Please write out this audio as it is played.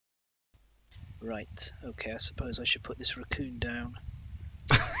Right. Okay, I suppose I should put this raccoon down.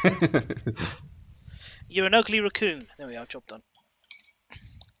 You're an ugly raccoon. There we are, job done.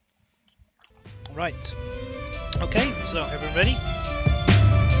 Right. Okay, so everyone ready?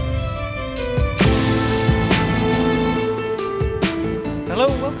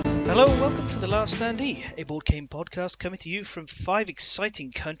 Hello, welcome to The Last Standee, a board game podcast coming to you from 5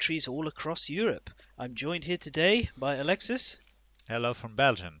 exciting countries all across Europe. I'm joined here today by Alexis. Hello from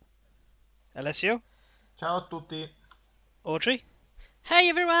Belgium. Alessio. Ciao a tutti. Audrey. Hey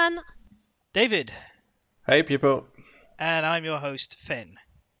everyone! David. Hey people. And I'm your host, Fen.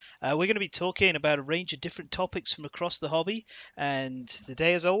 We're going to be talking about a range of different topics from across the hobby, and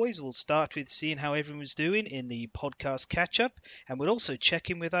today, as always, we'll start with seeing how everyone's doing in the podcast catch-up, and we'll also check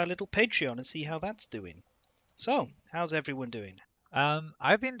in with our little Patreon and see how that's doing. So, how's everyone doing?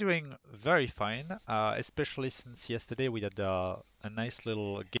 I've been doing very fine, especially since yesterday we had a nice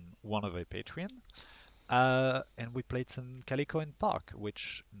little game, one of our Patreon, and we played some Calico in Park,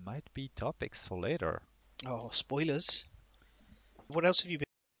 which might be topics for later. Oh, spoilers. What else have you been?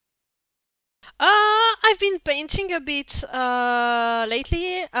 I've been painting a bit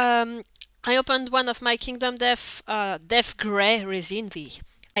lately. I opened one of my Kingdom Death Grey resin, the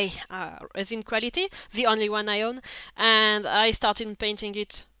resin quality, the only one I own, and I started painting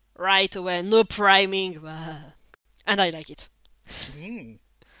it right away, no priming, and I like it.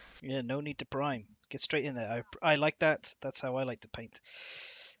 Yeah, no need to prime. Get straight in there. I like that. That's how I like to paint.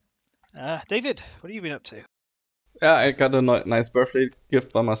 David, what have you been up to? Yeah, I got a nice birthday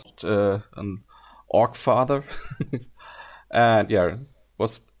gift by my an orc father. And yeah,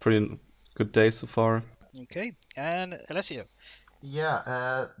 was pretty good day so far. Okay, and Alessio.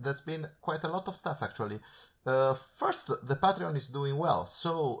 Yeah, that's been quite a lot of stuff actually. First, the Patreon is doing well.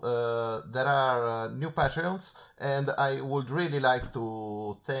 So there are new Patreons, and I would really like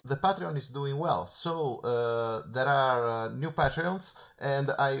to thank. The Patreon is doing well. So there are new Patreons,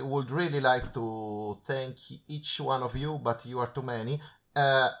 and I would really like to thank each one of you, but you are too many.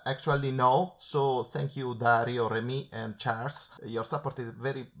 Actually, no. So thank you, Dario, Remy, and Charles. Your support is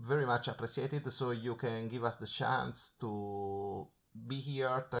very, very much appreciated. So you can give us the chance to be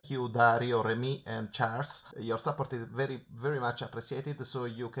here. Thank you, Dario, Remy, and Charles. Your support is very, very much appreciated. So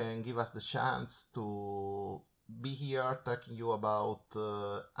you can give us the chance to be here talking you about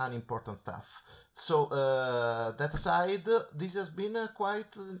unimportant stuff. So that aside, this has been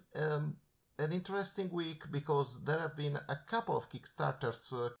quite an interesting week because there have been a couple of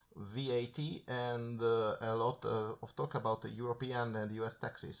Kickstarters, VAT, and a lot of talk about the European and US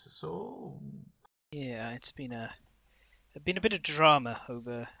taxes. So yeah, it's been a bit of drama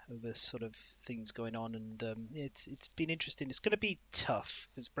over sort of things going on, and it's been interesting. It's going to be tough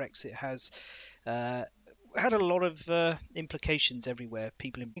because Brexit has had a lot of implications everywhere.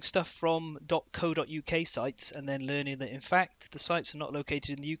 People importing stuff from .co.uk sites and then learning that in fact the sites are not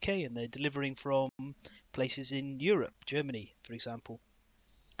located in the UK and they're delivering from places in Europe, Germany, for example,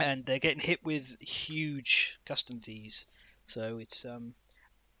 and they're getting hit with huge custom fees. So it's a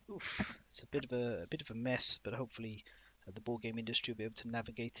bit of a mess, but hopefully the board game industry will be able to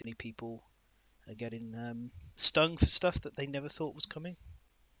navigate. Any people are getting stung for stuff that they never thought was coming.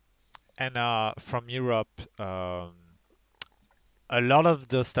 And from Europe, a lot of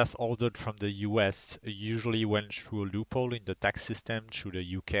the stuff ordered from the US usually went through a loophole in the tax system through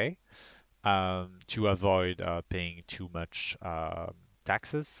the UK to avoid paying too much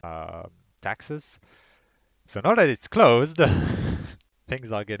taxes. So now that it's closed,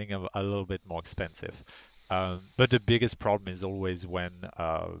 things are getting a little bit more expensive. But the biggest problem is always when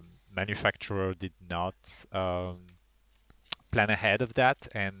manufacturer did not plan ahead of that,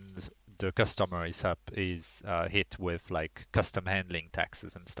 and the customer is hit with like custom handling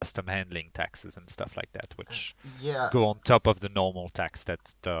taxes and stuff like that, which go on top of the normal tax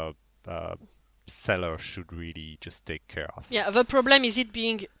that the seller should really just take care of. Yeah, the problem is it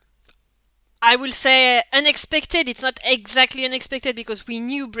being, I will say, unexpected. It's not exactly unexpected because we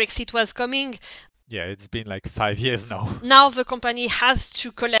knew Brexit was coming. Yeah, it's been like 5 years now. Now the company has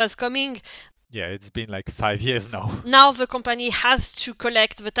to collect what's coming. Yeah, it's been like 5 years now. Now the company has to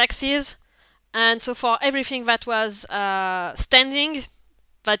collect the taxes. And so for everything that was standing,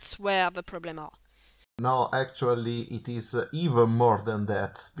 that's where the problem are. No, actually, it is even more than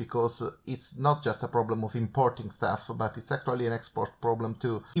that, because it's not just a problem of importing stuff, but it's actually an export problem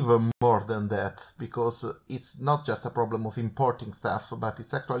too. Even more than that, because it's not just a problem of importing stuff, but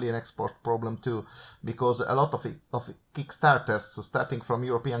it's actually an export problem too, because a lot of Kickstarters starting from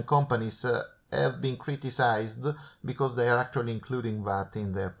European companies have been criticized because they are actually including VAT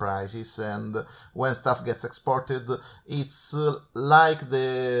in their prices, and when stuff gets exported, it's like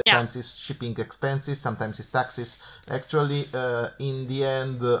the sometimes it's shipping expenses, sometimes it's taxes. Actually, in the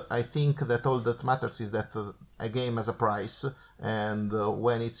end, I think that all that matters is that a game has a price, and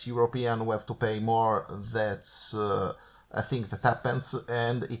when it's European, we have to pay more. That's a thing that happens,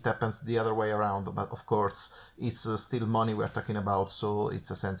 and it happens the other way around. But of course, it's still money we're talking about, so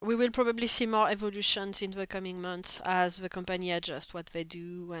it's a sense. We will probably see more evolutions in the coming months as the company adjusts what they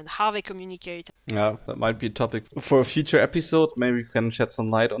do and how they communicate. Yeah, that might be a topic for a future episode. Maybe we can shed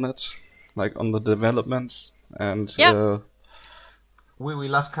some light on it, like on the development. And we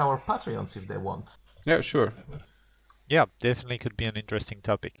will ask our Patreons if they want. Yeah, sure. Yeah, definitely could be an interesting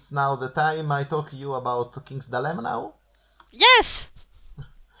topic. It's now the time I talk to you about King's Dilemma now. Yes!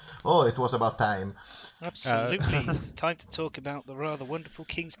 Oh, it was about time. Absolutely. It's time to talk about the rather wonderful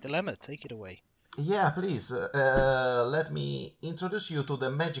King's Dilemma. Take it away. Yeah, please. Let me introduce you to the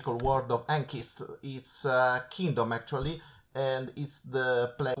magical world of Ankist. It's a kingdom, actually, and it's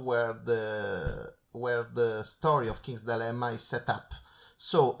the place where the story of King's Dilemma is set up.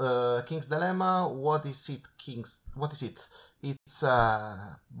 So, King's Dilemma, what is it? What is it? It's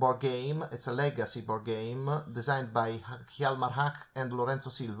a board game. It's a legacy board game designed by Hjalmar Hack and Lorenzo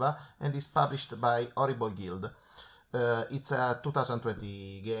Silva, and is published by Horrible Guild. It's a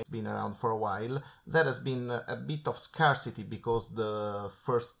 2020 game. It's been around for a while. There has been a bit of scarcity because the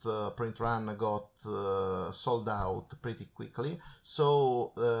first print run got sold out pretty quickly.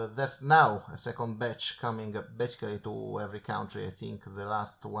 So there's now a second batch coming basically to every country. I think the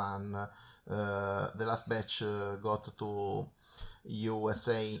last batch got to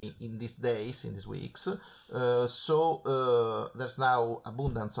USA in these days, in these weeks. So there's now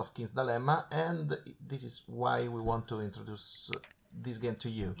abundance of King's Dilemma, and this is why we want to introduce this game to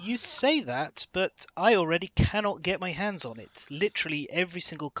you. You say that, but I already cannot get my hands on it. Literally every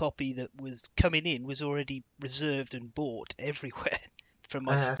single copy that was coming in was already reserved and bought everywhere from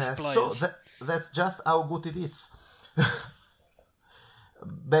my suppliers. So that's just how good it is.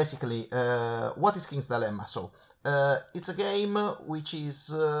 Basically, what is King's Dilemma? So, it's a game which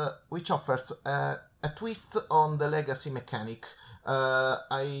offers a twist on the legacy mechanic.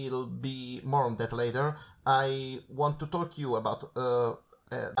 I'll be more on that later. I want to talk to you about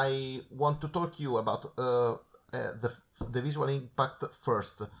the visual impact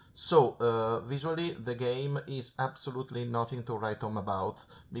first. So, visually, the game is absolutely nothing to write home about,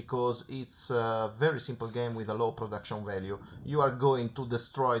 because it's a very simple game with a low production value. You are going to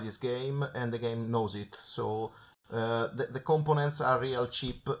destroy this game, and the game knows it. So, the components are real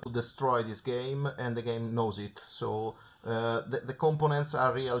cheap to destroy this game, and the game knows it. So the components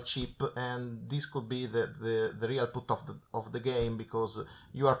are real cheap, and this could be the real put of the game, because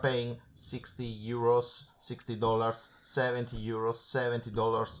you are paying €60, $60, €70,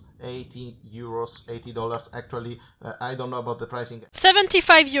 $70, €80, $80. Actually, I don't know about the pricing.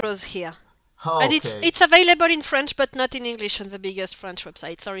 €75 here. Okay. And it's available in French, but not in English on the biggest French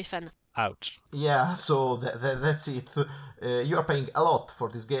website. Sorry, fan. Ouch. Yeah, so that's it. You are paying a lot for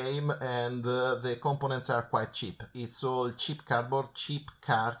this game, and the components are quite cheap. It's all cheap cardboard, cheap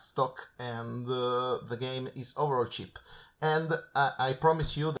cardstock, and the game is overall cheap. And I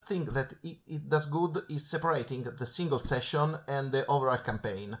promise you, the thing that it does good is separating the single session and the overall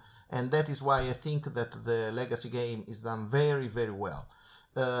campaign. And that is why I think that the Legacy game is done very, very well.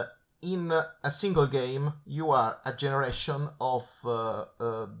 In a single game, you are a generation of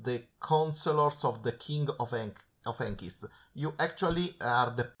the counselors of the king of Ankist. You actually are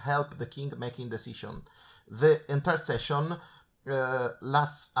the help the king making decision. The entire session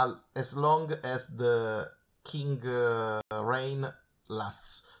lasts as long as the king reign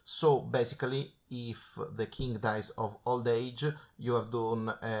lasts. So basically, if the king dies of old age, you have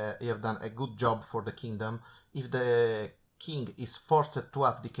done a good job for the kingdom. If the king is forced to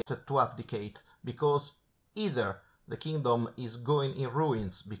abdicate because either the kingdom is going in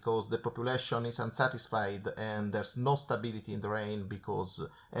ruins because the population is unsatisfied and there's no stability in the reign because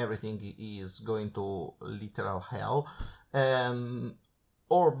everything is going to literal hell,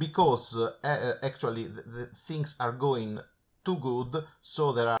 or because actually the things are going too good,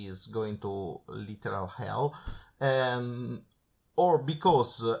 so there is going to literal hell, or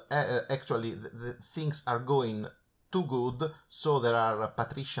because actually the things are going too good, so there are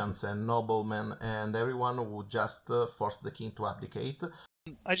patricians and noblemen and everyone who just force the king to abdicate.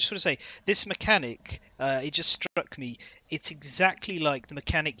 I just want to say, this mechanic, it just struck me. It's exactly like the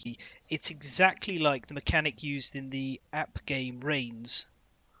mechanic used in the app game Reigns,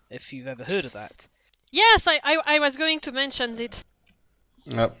 if you've ever heard of that. Yes, I was going to mention it.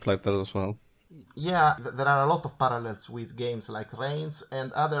 I played that as well. Yeah, there are a lot of parallels with games like Reigns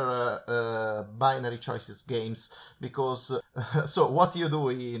and other binary choices games because so what you do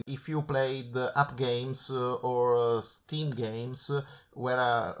if you played app games or Steam games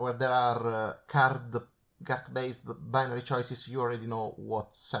where there are card-based binary choices, you already know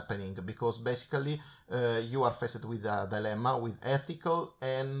what's happening because basically you are faced with a dilemma with ethical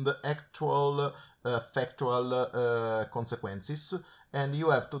and actual factual consequences, and you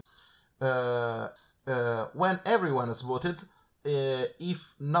have to when everyone has voted, if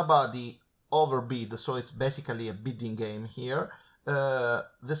nobody overbid, so it's basically a bidding game here,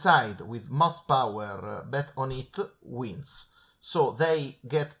 the side with most power bet on it wins. So they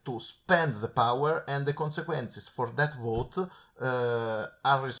get to spend the power, and the consequences for that vote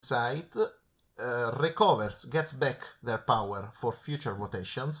are side recovers, gets back their power for future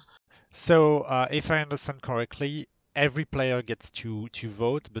votations. So, if I understand correctly, every player gets to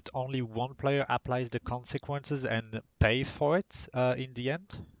vote, but only one player applies the consequences and pay for it in the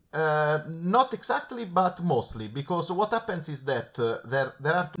end? Not exactly, but mostly, because what happens is that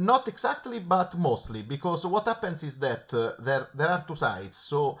there are not exactly, but mostly, because what happens is that there are two sides.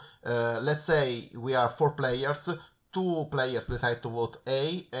 So let's say we are four players. Two players decide to vote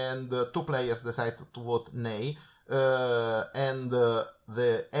A, and two players decide to vote nay. And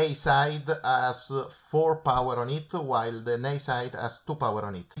the A side has four power on it, while the nay side has two power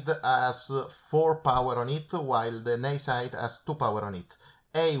on it. It has four power on it, while the nay side has two power on it.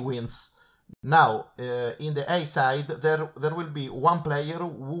 A wins. Now, in the A side, there will be one player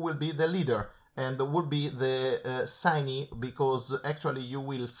who will be the leader and will be the signee because actually you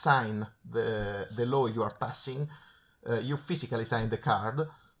will sign the law you are passing. You physically sign the card. You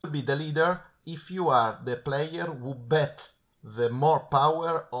will be the leader if you are the player who bet the more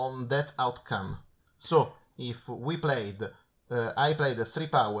power on that outcome. So, if we played, I played three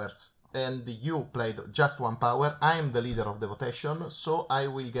powers and you played just one power, I'm the leader of the votation, so I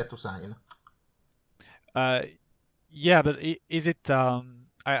will get to sign. Uh, yeah, but is it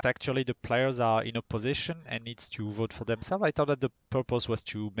actually the players are in opposition and needs to vote for themselves? I thought that the purpose was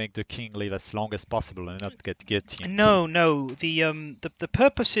to make the king live as long as possible and not get guillotined. No. The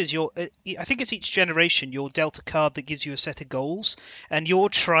purpose is I think it's each generation you're dealt a card that gives you a set of goals, and you're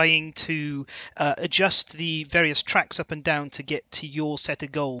trying to adjust the various tracks up and down to get to your set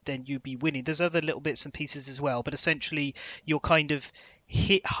of goals. Then you'd be winning. There's other little bits and pieces as well, but essentially you're kind of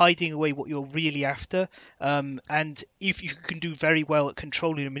hiding away what you're really after. And if you can do very well at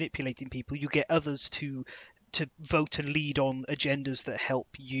controlling and manipulating people, you get others to vote and lead on agendas that help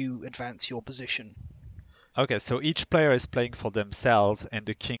you advance your position. Okay, so each player is playing for themselves and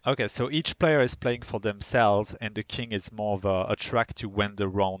the king. Okay, so each player is playing for themselves and the king is more of a track to when the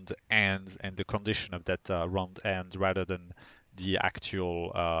round ends and the condition of that round ends rather than the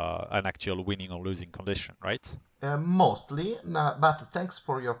actual an actual winning or losing condition, right? Mostly, no, but thanks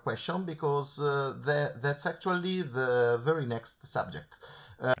for your question because that's actually the very next subject.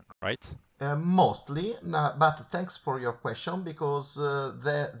 Right? Mostly, no, but thanks for your question because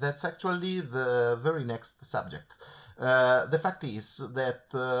that's actually the very next subject. The fact is that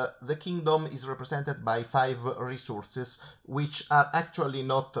the kingdom is represented by five resources, which are actually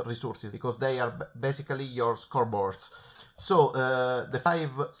not resources because they are basically your scoreboards. So the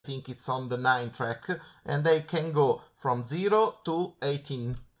five, I think it's on the 9 track, and they can go from 0 to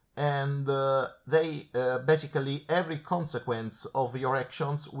 18. And they basically every consequence of your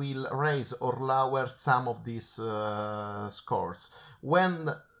actions will raise or lower some of these scores. When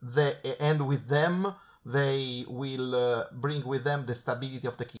they end with them, they will bring with them the stability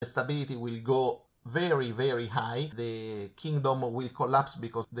of the king. The stability will go very, very high. The kingdom will collapse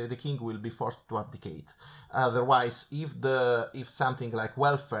because the king will be forced to abdicate. Otherwise, if something like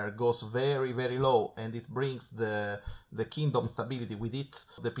welfare goes very, very low and it brings the kingdom stability with it,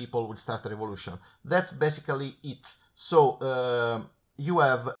 the people will start a revolution. That's basically it. So you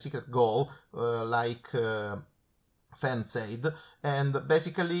have a secret goal, like Fan said, and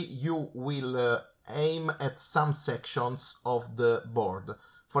basically you will aim at some sections of the board.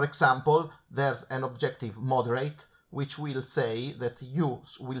 For example, there's an objective moderate, which will say that you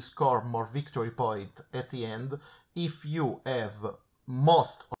will score more victory point at the end if you have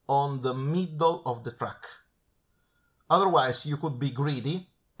most on the middle of the track. Otherwise, you could be greedy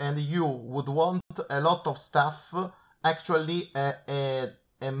and you would want a lot of stuff, actually an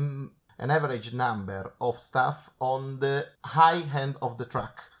average number of stuff on the high end of the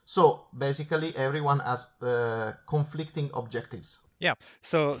track. So basically, everyone has conflicting objectives. Yeah.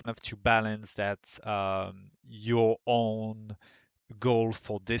 So have to balance that your own goal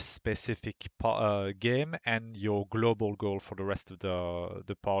for this specific game and your global goal for the rest of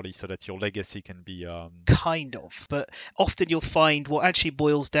the party, so that your legacy can be kind of, but often you'll find what actually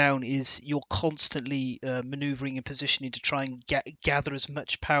boils down is you're constantly maneuvering and positioning to try and gather as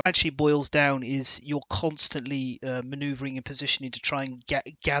much power. Actually boils down is you're constantly maneuvering and positioning to try and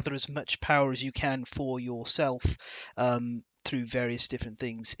gather as much power as you can for yourself through various different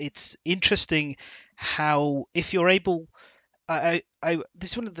things. It's interesting how, if you're able, this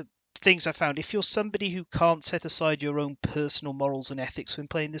is one of the things I found. If you're somebody who can't set aside your own personal morals and ethics when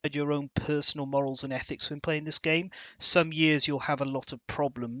playing this game, some years you'll have a lot of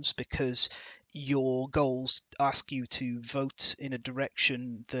problems because your goals ask you to vote in a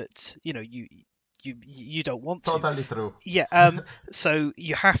direction that you don't want to. Totally true. Yeah. So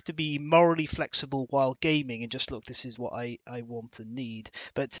you have to be morally flexible while gaming and just look, this is what I want and need.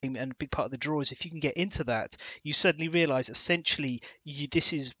 But and a big part of the draw is if you can get into that, you suddenly realize essentially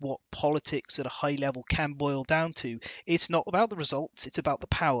this is what politics at a high level can boil down to. It's not about the results, it's about the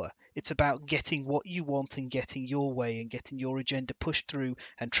power. It's about getting what you want and getting your way and getting your agenda pushed through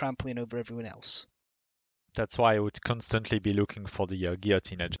and trampling over everyone else. That's why I would constantly be looking for the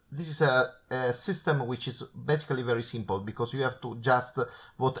guillotine edge. This is a system which is basically very simple, because you have to just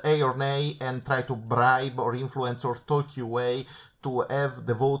vote A or nay and try to bribe or influence or talk your way to have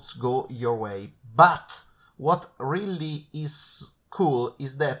the votes go your way. But what really is cool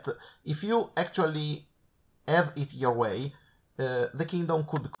is that if you actually have it your way, the kingdom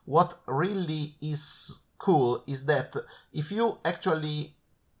could... What really is cool is that if you actually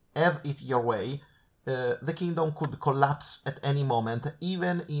have it your way, the kingdom could collapse at any moment,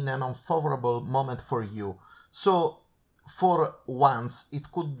 even in an unfavorable moment for you. So, for once,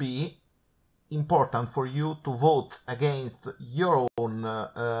 it could be important for you to vote against your own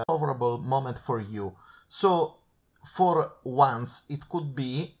favorable moment for you. So, for once, it could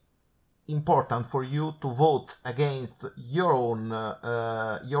be important for you to vote against your own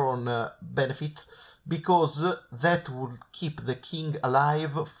benefit, because that would keep the king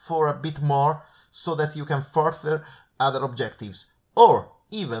alive for a bit more, so that you can further other objectives. Or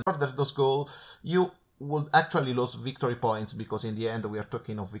even further those goals, you would actually lose victory points, because in the end we are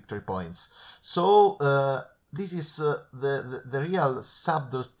talking of victory points. So this is the real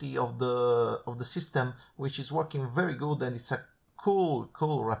subtlety of the system, which is working very good, and it's a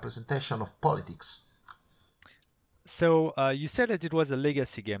cool representation of politics. So you said that it was a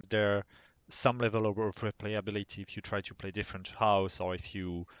legacy game. There some level of replayability if you try to play different house, or if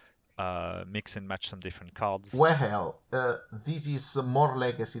you mix and match some different cards. Well, this is more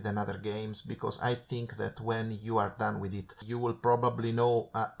legacy than other games, because I think that when you are done with it, you will probably know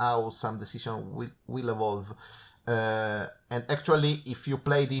how some decision will evolve. And actually, if you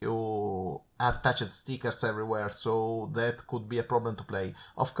play this, you attach stickers everywhere, so that could be a problem to play.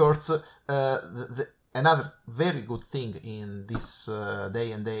 Of course, another very good thing in this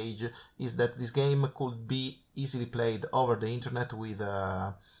day and age is that this game could be easily played over the internet with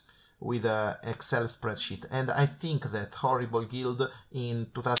a Excel spreadsheet, and I think that Horrible Guild in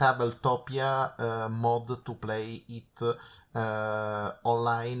Tabletopia mod to play it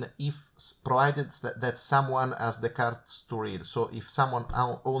online, if provided that someone has the cards to read. So if someone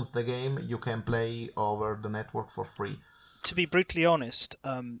owns the game, you can play over the network for free. To be brutally honest,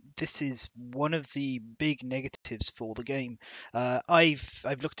 this is one of the big negatives for the game. I've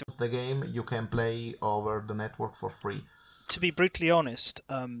looked at the game, you can play over the network for free. To be brutally honest,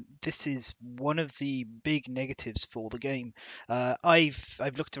 this is one of the big negatives for the game. I've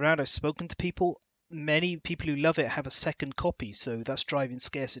looked around, I've spoken to people. Many people who love it have a second copy, so that's driving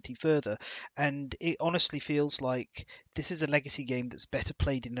scarcity further. And it honestly feels like this is a legacy game that's better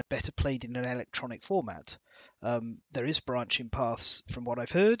played in an electronic format. There is branching paths from what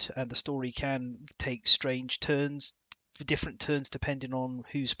I've heard, and the story can take strange turns, different turns depending on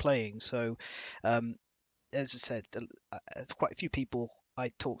who's playing. So, as I said, quite a few people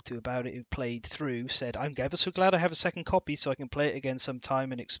I talked to about it who played through said, I'm ever so glad I have a second copy so I can play it again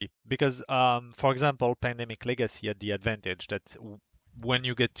sometime and because for example, Pandemic Legacy had the advantage that when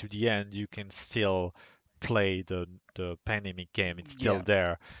you get to the end, you can still play the Pandemic game. It's still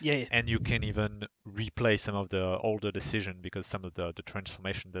there. Yeah. And you can even replay some of the older decision, because some of the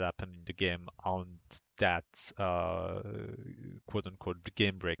transformation that happened in the game aren't that quote unquote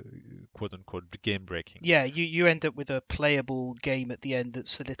game breaking. Yeah, you end up with a playable game at the end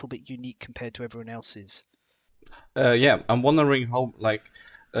that's a little bit unique compared to everyone else's. Yeah, I'm wondering how,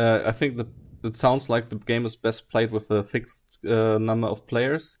 I think it sounds like the game is best played with a fixed number of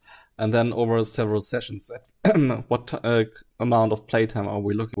players, and then over several sessions. What amount of playtime are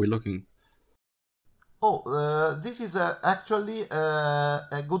we looking? This is actually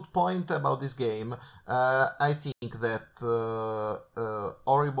a good point about this game. I think that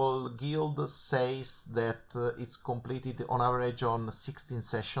Horrible Guild says that it's completed on average on 16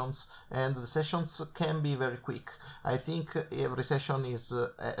 sessions, and the sessions can be very quick. I think every session is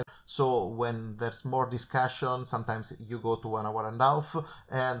so when there's more discussion, sometimes you go to 1 hour and a half,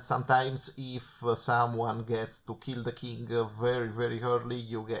 and sometimes if someone gets to kill the king very very early,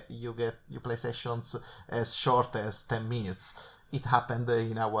 you play sessions as short as 10 minutes. It happened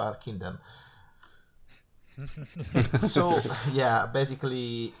in our kingdom. So yeah,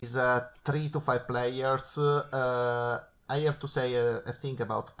 basically it's 3 to 5 players. I have to say a thing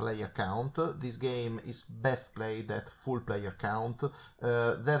about player count. This game is best played at full player count.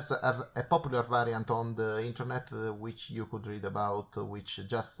 There's a popular variant on the internet which you could read about, which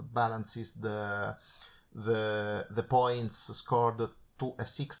just balances the points scored to a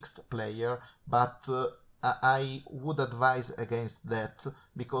sixth player, but I would advise against that,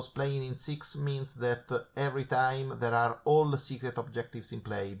 because playing in 6 means that every time there are all secret objectives in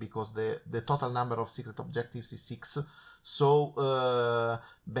play, because the total number of secret objectives is 6. So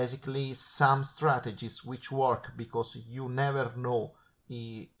basically some strategies which work because you never know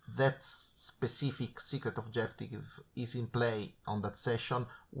that specific secret objective is in play on that session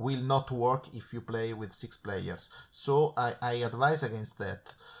will not work if you play with 6 players. So I advise against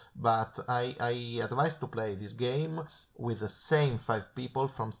that. But I advise to play this game with the same 5 people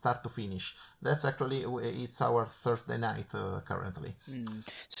from start to finish. That's actually, it's our Thursday night currently.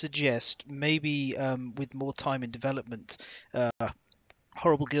 Suggest maybe with more time in development,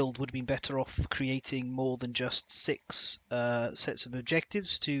 Horrible Guild would have been better off creating more than just 6 sets of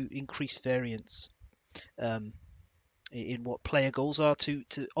objectives to increase variance in what player goals are, to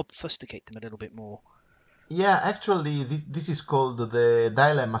obfuscate them a little bit more. Yeah, actually, this is called the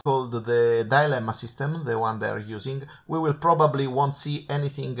dilemma system, the one they're using. We will probably won't see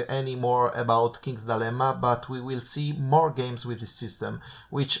anything anymore about King's Dilemma, but we will see more games with this system,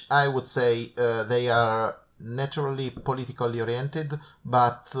 which I would say they are naturally politically oriented,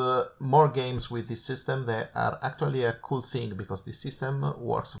 but more games with this system, they are actually a cool thing, because this system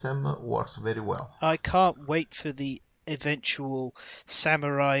works very well. I can't wait for the eventual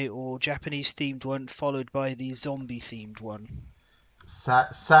samurai or Japanese themed one, followed by the zombie themed one.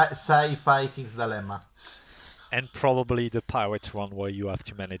 Sci-fi King's Dilemma. And probably the pirate one where you have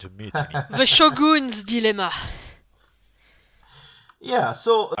to manage a mutiny. The Shogun's Dilemma. Yeah,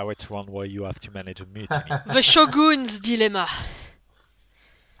 so Pirate one where you have to manage a mutiny. The Shogun's Dilemma.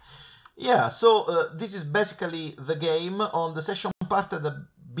 Yeah, so this is basically the game. On the session part, the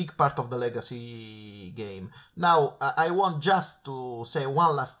big part of the legacy game. Now, I want just to say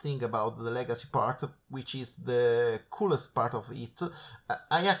one last thing about the legacy part, which is the coolest part of it.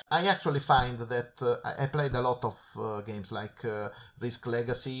 I actually find that I played a lot of games like Risk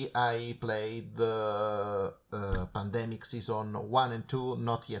Legacy. I played Pandemic Season 1 and 2,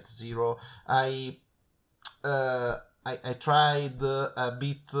 not yet 0. I tried a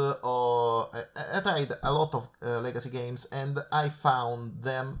bit, I tried a lot of legacy games, and I found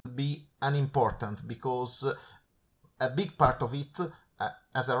them to be unimportant, because a big part of it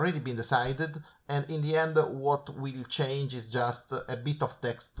has already been decided, and in the end what will change is just a bit of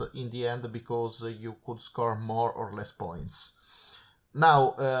text in the end, because you could score more or less points.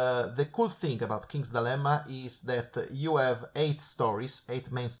 Now, the cool thing about King's Dilemma is that you have 8 stories,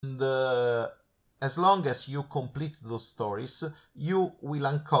 8 main stories, and as long as you complete those stories, you will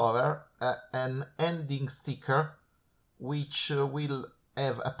uncover an ending sticker, which will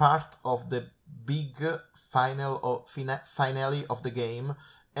have a part of the big finale of the game,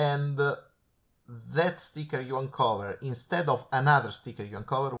 and that sticker you uncover, instead of another sticker you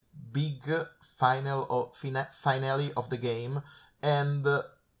uncover, big finale of the game, and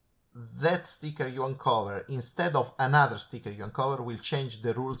that sticker you uncover, instead of another sticker you uncover, will change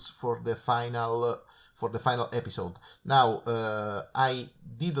the rules for the final episode. Now, I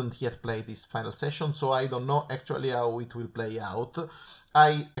didn't yet play this final session, so I don't know actually how it will play out.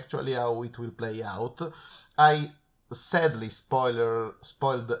 I sadly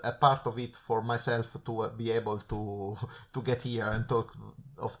spoiled a part of it for myself to be able to get here and talk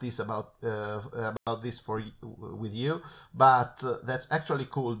of this about this with you, but that's actually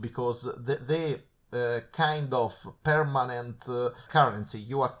cool, because the kind of permanent currency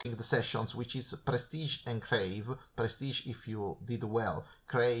you are in the sessions, which is prestige and crave. Prestige if you did well,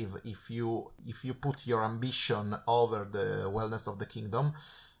 crave if you put your ambition over the wellness of the kingdom.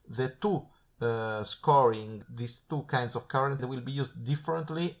 The two scoring, these two kinds of currency will be used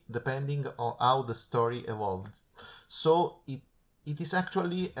differently depending on how the story evolves. So it is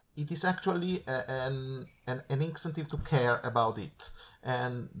actually it is actually an incentive to care about it,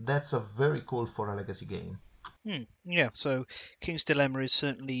 and that's a very cool for a legacy game. Yeah, so King's Dilemma is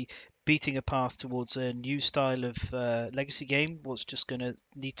certainly beating a path towards a new style of legacy game. What's just going to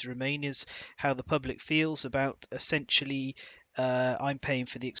need to remain is how the public feels about essentially I'm paying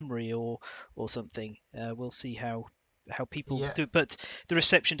for the summary or something. We'll see how people Yeah, do, but the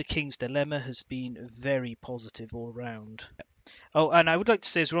reception to King's Dilemma has been very positive all around. Oh, and I would like to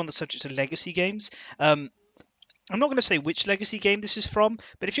say, as we're on the subject of legacy games, I'm not going to say which legacy game this is from,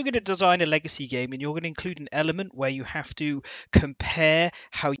 but if you're going to design a legacy game and you're going to include an element where you have to compare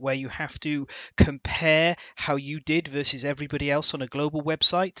how you did versus everybody else on a global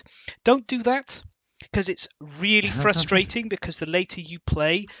website, don't do that. Because it's really frustrating because the later you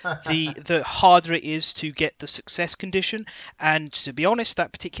play, the harder it is to get the success condition. And to be honest,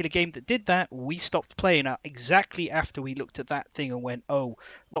 that particular game that did that, we stopped playing it exactly after we looked at that thing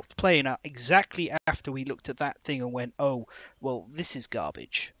and went, oh, well, this is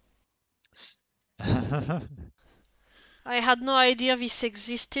garbage. I had no idea this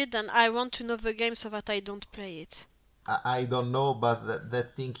existed, and I want to know the game so that I don't play it. I don't know, but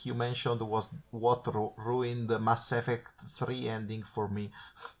that thing you mentioned was what ruined the Mass Effect 3 ending for me.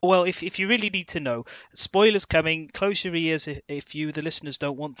 Well, if you really need to know, spoilers coming. Close your ears if you, the listeners,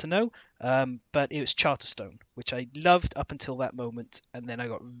 don't want to know. But it was Charterstone, which I loved up until that moment, and then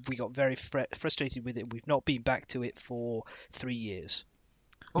we got very frustrated with it. We've not been back to it for 3 years.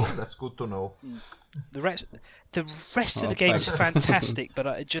 Oh, that's good to know. The rest of the Oh, game is thanks. fantastic,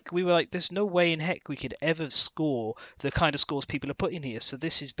 but we were like, there's no way in heck we could ever score the kind of scores people are putting here. So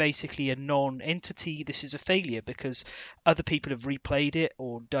this is basically a non-entity. This is a failure because other people have replayed it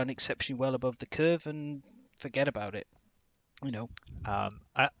or done exceptionally well above the curve, and forget about it. You know.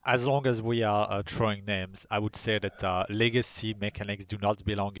 As long as we are throwing names, I would say that legacy mechanics do not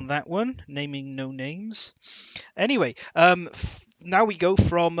belong. That one, naming no names. Anyway, now we go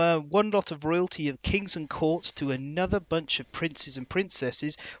from one lot of royalty of kings and courts to another bunch of princes and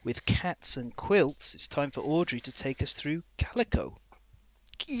princesses with cats and quilts. It's time for Audrey to take us through Calico.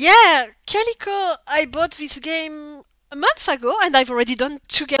 Yeah, Calico, I bought this game a month ago, and I've already done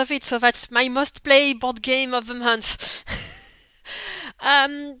 2 games of it, so that's my must-play board game of the month.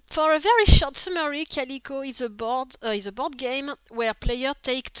 For a very short summary, Calico is a board game where players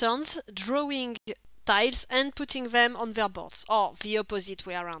take turns drawing tiles and putting them on their boards, or the opposite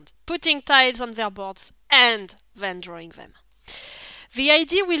way around, putting tiles on their boards and then drawing them. The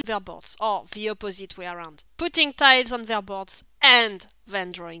idea will be their boards, or the opposite way around, putting tiles on their boards and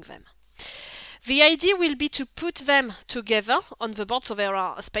then drawing them. The idea will be to put them together on the board so there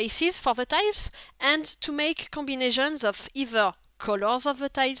are spaces for the tiles, and to make combinations of either colors of the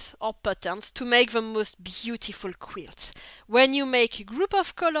tiles or patterns to make the most beautiful quilt. When you make a group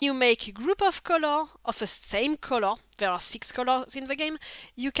of color of the same color, there are 6 colors in the game,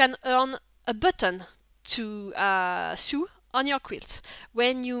 you can earn a button to sew on your quilt.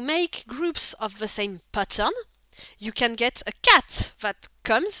 When you make groups of the same pattern, you can get a cat that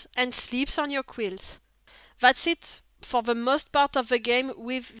comes and sleeps on your quilt. That's it for the most part of the game,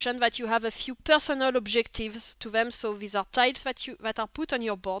 with that you have a few personal objectives to them. So these are tiles that are put on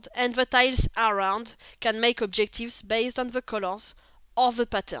your board, and the tiles around can make objectives based on the colors or the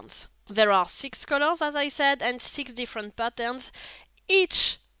patterns. There are 6 colors, as I said, and 6 different patterns.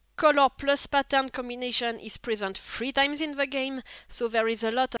 Each color plus pattern combination is present 3 times in the game, so there is a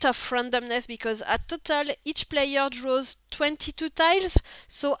lot of randomness because at total each player draws 22 tiles,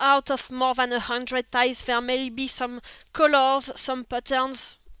 so out of more than 100 tiles there may be some colors, some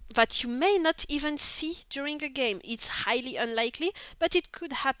patterns that you may not even see during a game. It's highly unlikely, but it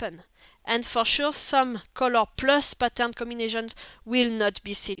could happen. And for sure some color plus pattern combinations will not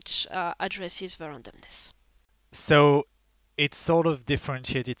be seen, which addresses the randomness. So it sort of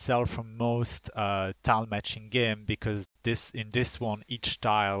differentiates itself from most tile matching game because in this one each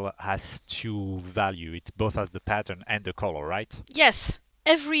tile has 2 value. It both has the pattern and the color, right? Yes,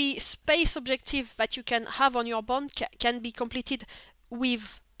 every space objective that you can have on your board can be completed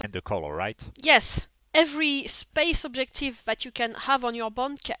with And the color, right? Yes, every space objective that you can have on your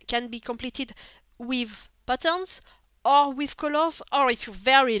board can be completed with patterns or with colors, or if you're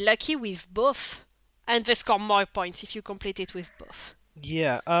very lucky, with both. And they score more points if you complete it with both.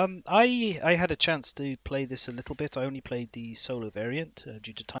 Yeah, I had a chance to play this a little bit. I only played the solo variant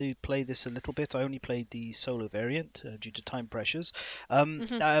due to time pressures. Hmm.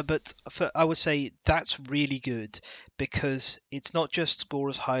 But I would say that's really good because it's not just score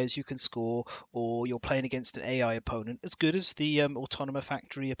as high as you can score, or you're playing against an AI opponent, as good as the Autonomous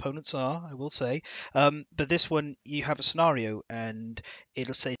Factory opponents are, I will say. But this one, you have a scenario, and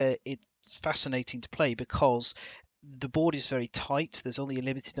it'll say it's fascinating to play because the board is very tight. There's only a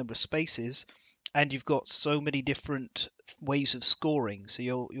limited number of spaces, and you've got so many different ways of scoring. So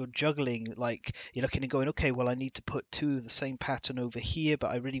you're juggling, like you're looking and going, okay, well I need to put two of the same pattern over here,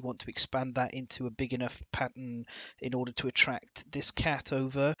 but I really want to expand that into a big enough pattern in order to attract this cat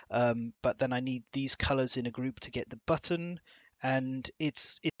over. But then I need these colors in a group to get the button. And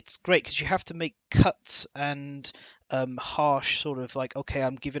it's great because you have to make cuts and harsh sort of like, okay,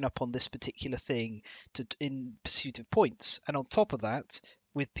 I'm giving up on this particular thing in pursuit of points. And on top of that,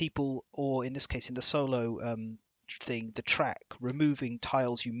 with people, or in this case, in the solo thing, the track, removing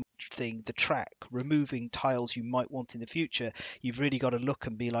tiles you might want in the future, you've really got to look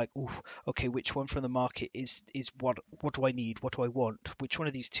and be like, oh, okay, which one from the market is what do I need? What do I want? Which one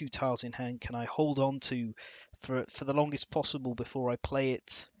of these two tiles in hand can I hold on to for the longest possible before I play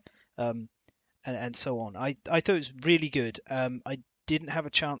it? And so on. I thought it was really good. I didn't have a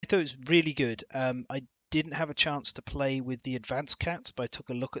chance. I thought it was really good. I didn't have a chance to play with the advanced cats, but I took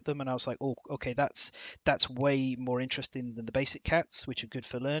a look at them and I was like, oh, okay, that's way more interesting than the basic cats, which are good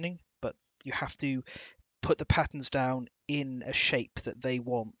for learning. But you have to put the patterns down in a shape that they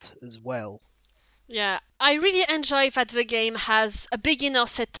want as well. Yeah, I really enjoy that the game has a beginner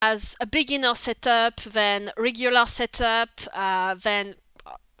setup, then regular setup, then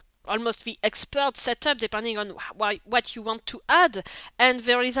almost the expert setup depending on what you want to add, and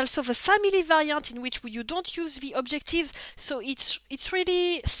there is also the family variant in which you don't use the objectives, so it's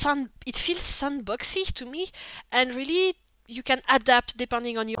really it feels sandboxy to me, and really you can adapt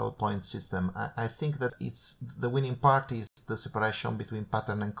depending on your point system. I think that it's the winning part is the separation between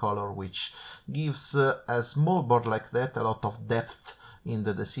pattern and color, which gives a small board like that a lot of depth in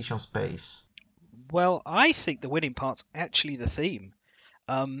the decision space. Well, I think the winning part's actually the theme.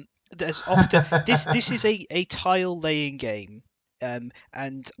 There's often this is a tile laying game, and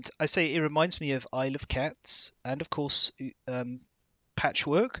I say it reminds me of Isle of Cats and of course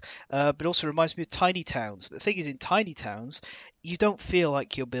Patchwork, but also reminds me of Tiny Towns. But the thing is, in Tiny Towns, you don't feel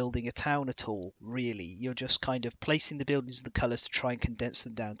like you're building a town at all, really. You're just kind of placing the buildings and the colours to try and condense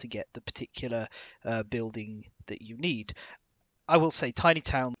them down to get the particular building that you need. I will say Tiny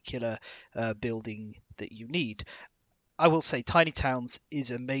Town, particular building that you need. I will say Tiny Towns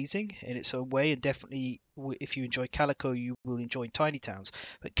is amazing in its own way, and definitely if you enjoy Calico, you will enjoy Tiny Towns.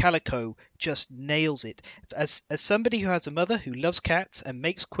 But Calico just nails it. As somebody who has a mother who loves cats and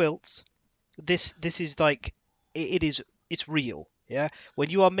makes quilts, this is like it's real. Yeah, when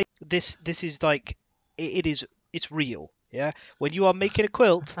you are making this is like it's real. Yeah, when you are making a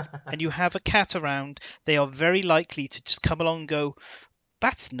quilt and you have a cat around, they are very likely to just come along and go,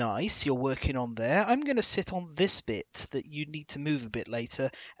 that's nice, you're working on there. I'm going to sit on this bit that you need to move a bit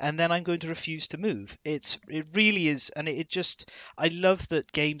later, and then I'm going to refuse to move. It really is, and it just I love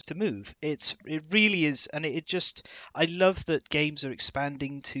that games to move. It really is, and it just I love that games are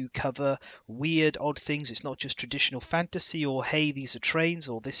expanding to cover weird, odd things. It's not just traditional fantasy or hey, these are trains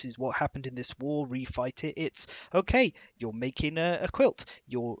or this is what happened in this war, refight it. It's okay, you're making a quilt,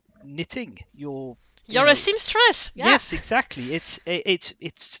 you're knitting, you you're a know seamstress. Yeah. Yes, exactly. It's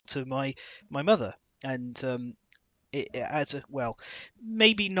to my mother, and as a well,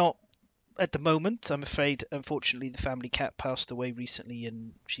 maybe not at the moment. I'm afraid, unfortunately, the family cat passed away recently,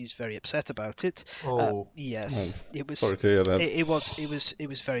 and she's very upset about it. Oh, Yes, Oh, sorry to hear that. it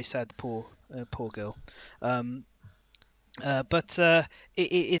was very sad. Poor girl. Um, but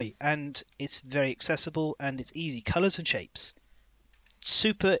and it's very accessible and it's easy. Colors and shapes,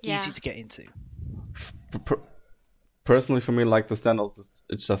 super easy Yeah. to get into. Per- Personally, for me, like the standout,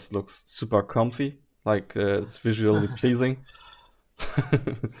 it just looks super comfy. Like it's visually pleasing.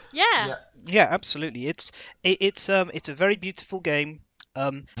 Yeah. yeah. Yeah, absolutely. It's a very beautiful game.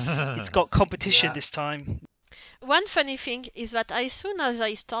 It's got competition Yeah. this time. One funny thing is that as soon as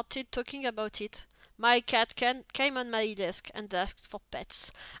I started talking about it, my cat came on my desk and asked for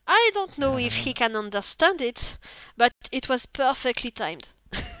pets. I don't know if he can understand it, but it was perfectly timed.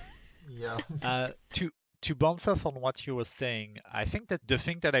 Yeah. To bounce off on what you were saying, I think that the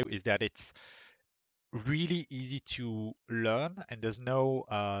thing that I is that it's really easy to learn and there's no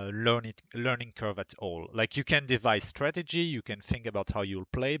learning curve at all. Like you can devise strategy, you can think about how you'll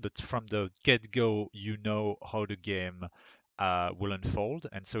play, but from the get-go, you know how the game will unfold,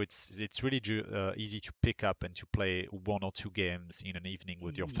 and so it's really easy to pick up and to play 1 or 2 games in an evening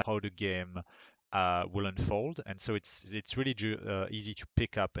with your family. How the game will unfold, and so it's really easy to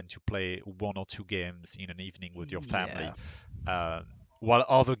pick up and to play 1 or 2 games in an evening with your family. Yeah. While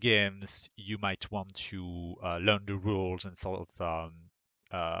other games you might want to learn the rules and sort of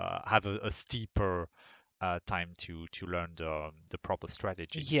have a steeper time to learn the proper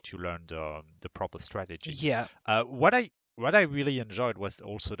strategy. Yeah. To learn the proper strategy. Yeah. What I really enjoyed was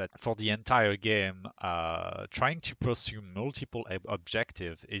also that for the entire game, trying to pursue multiple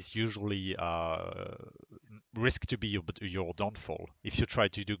objective is usually risk to be your downfall. If you try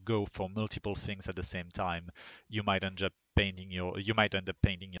to go for multiple things at the same time, you might end up painting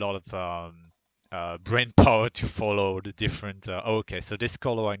a lot of brain power to follow the different okay, so this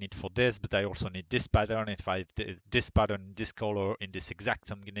color I need for this, but I also need this pattern. If I have this pattern, this color in this exact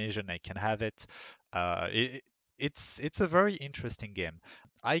combination, I can have it. It's a very interesting game.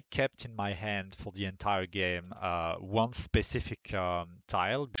 I kept in my hand for the entire game one specific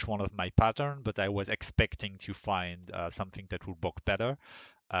tile, which one of my pattern, but I was expecting to find something that would work better.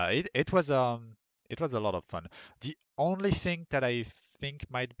 It was a lot of fun. The only thing that I think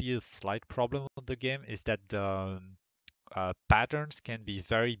might be a slight problem with the game is that the patterns can be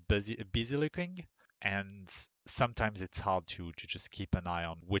very busy looking, and sometimes it's hard to just keep an eye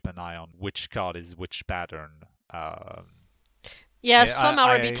on which card is which pattern. Yeah, I, some I,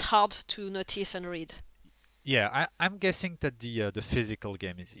 are a bit I hard to notice and read. yeah, I'm guessing that the physical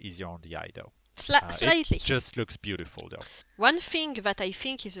game is easier on the eye though. Slightly. It just looks beautiful though. One thing that I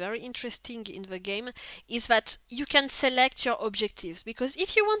think is very interesting in the game is that you can select your objectives, because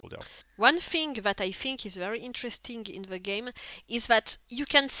if you want one thing that I think is very interesting in the game is that you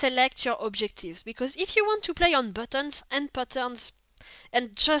can select your objectives, because if you want to play on buttons and patterns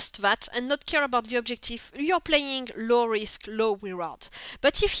and just that and not care about the objective, you're playing low risk, low reward.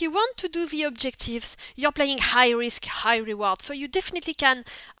 But if you want to do the objectives, you're playing high risk, high reward. So you definitely can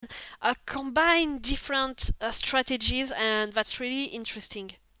combine different strategies, and that's really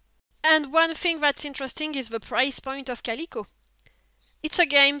interesting. And one thing that's interesting is the price point of Calico. It's a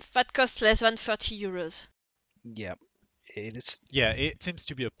game that costs less than 30 euros. Yeah. It is. Yeah, it seems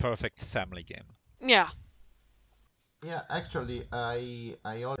to be a perfect family game. Yeah. Yeah, actually, I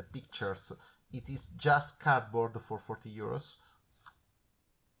all the pictures. It is just cardboard for 40 euros.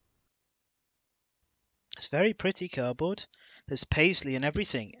 It's very pretty cardboard. There's paisley and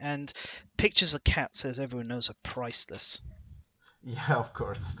everything, and pictures of cats, as everyone knows, are priceless. Yeah, of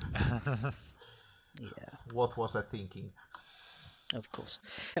course. Yeah, What was I thinking? of course.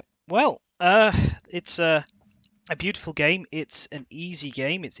 Well, it's a beautiful game. It's an easy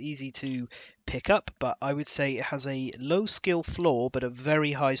game. It's easy to pick up, but I would say it has a low skill floor, but a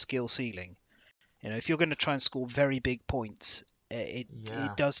very high skill ceiling. You know, if you're going to try and score very big points, it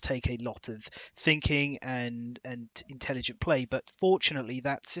does take a lot of thinking and intelligent play. But fortunately,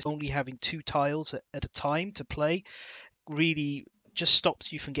 that's only having 2 tiles at a time to play really just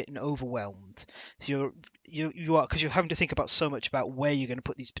stops you from getting overwhelmed. So you are, because you're having to think about so much about where you're going to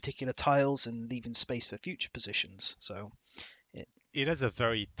put these particular tiles and leaving space for future positions. So it has a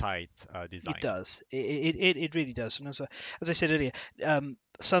very tight design. It does. It really does. And as I said earlier,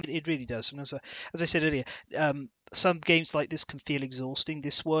 some games like this can feel exhausting.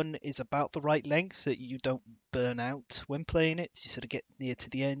 This one is about the right length that you don't burn out when playing it. You sort of get near to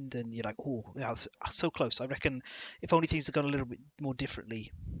the end and you're like, oh, yeah, so close. I reckon if only things had gone a little bit more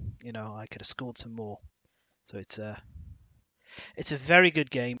differently, I could have scored some more. So it's a very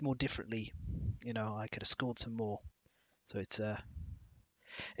good game. More differently, I could have scored some more. So it's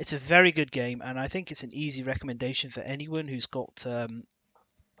a very good game, and I think it's an easy recommendation for anyone who's got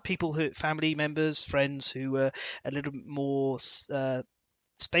family members, friends who are a little bit more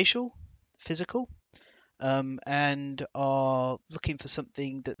spatial, physical, and are looking for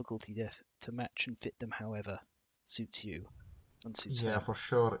something that difficulty to match and fit them however suits you and suits them. Yeah, for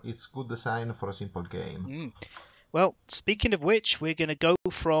sure. It's good design for a simple game. Well, speaking of which, we're going to go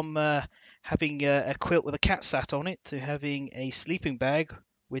from having a quilt with a cat sat on it to having a sleeping bag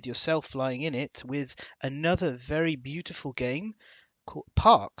with yourself lying in it with another very beautiful game called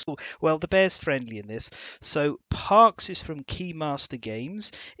Parks. Well, the bear's friendly in this. So Parks is from Keymaster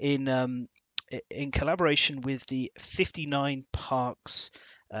Games in collaboration with the 59 Parks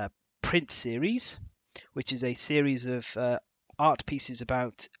print series, which is a series of art pieces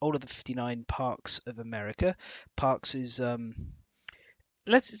about all of the 59 parks of America. Parks is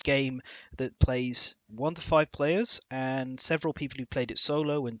it's a game that plays 1 to 5 players, and several people who played it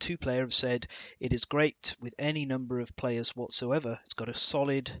solo and 2-player have said it is great with any number of players whatsoever. It's got a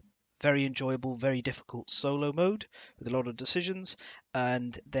solid very enjoyable, very difficult solo mode with a lot of decisions,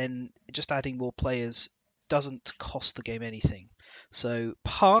 and then just adding more players doesn't cost the game anything. So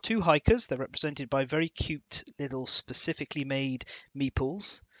two hikers, they're represented by very cute little specifically made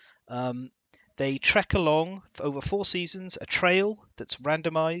meeples. They trek along for over 4 seasons a trail that's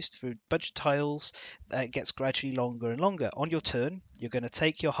randomized through budget tiles that gets gradually longer and longer. On your turn, you're going to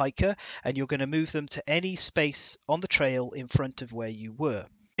take your hiker and you're going to move them to any space on the trail in front of where you were.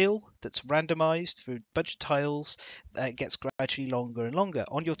 That's randomized through budget tiles that gets gradually longer and longer.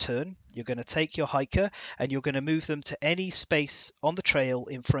 On your turn, you're going to take your hiker and you're going to move them to any space on the trail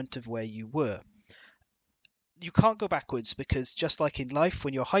in front of where you were. You can't go backwards because just like in life,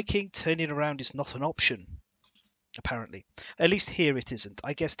 when you're hiking, turning around is not an option. Apparently. At least here it isn't.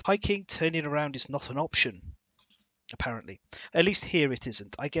 I guess hiking, turning around is not an option. Apparently. At least here it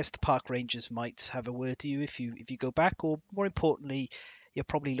isn't. I guess the park rangers might have a word to you if you go back, or more importantly, you're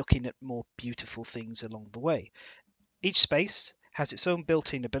probably looking at more beautiful things along the way. Each space has its own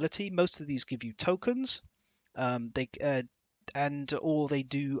built-in ability. Most of these give you tokens. And all they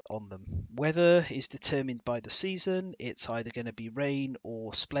do on them. Weather is determined by the season. It's either going to be rain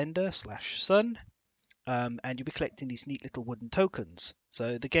or splendor / sun. And you'll be collecting these neat little wooden tokens.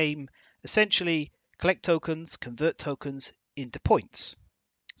 So the game essentially collect tokens, convert tokens into points.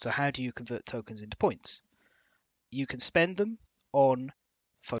 So how do you convert tokens into points? You can spend them on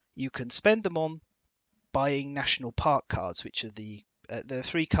buying national park cards, which are there are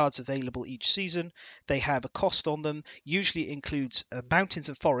 3 cards available each season. They have a cost on them. Usually it includes mountains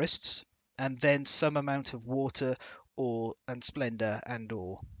and forests, and then some amount of water and splendor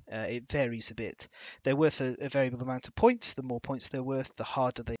or it varies a bit. They're worth a variable amount of points. The more points they're worth, the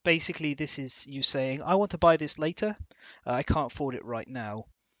harder they. Basically, this is you saying, I want to buy this later. I can't afford it right now.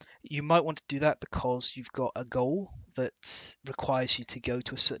 You might want to do that because you've got a goal that requires you to go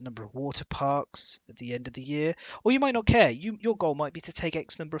to a certain number of water parks at the end of the year, or you might not care. Your goal might be to take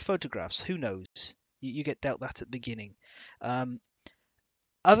X number of photographs. Who knows? You get dealt that at the beginning.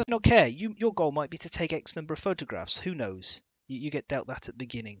 Other not care. Your goal might be to take X number of photographs. Who knows? You get dealt that at the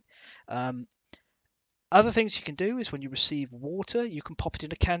beginning. Other things you can do is when you receive water, you can pop it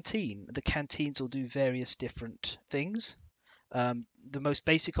in a canteen. The canteens will do various different things. The most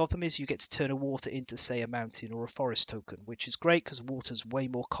basic of them is you get to turn a water into, say, a mountain or a forest token, which is great because water's way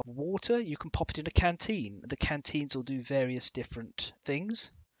more common. Water, you can pop it in a canteen. The canteens will do various different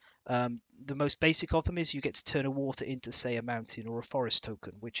things. The most basic of them is you get to turn a water into, say, a mountain or a forest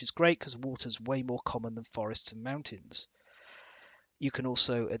token, which is great because water's way more common than forests and mountains. You can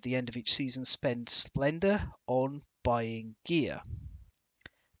also, at the end of each season, spend splendor on buying gear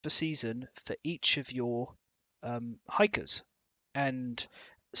per season for each of your hikers. And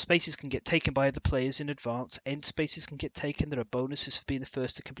spaces can get taken by other players in advance. End spaces can get taken. There are bonuses for being the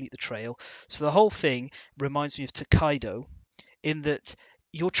first to complete the trail. So the whole thing reminds me of Takedo in that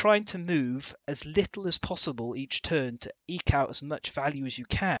you're trying to move as little as possible each turn to eke out as much value as you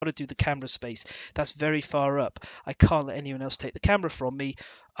can. I've got to do the camera space. That's very far up. I can't let anyone else take the camera from me.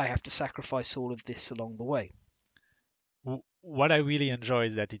 I have to sacrifice all of this along the way. What I really enjoy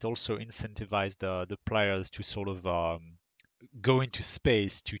is that it also incentivizes the players to sort of go into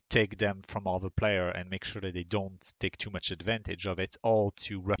space to take them from other player and make sure that they don't take too much advantage of it, all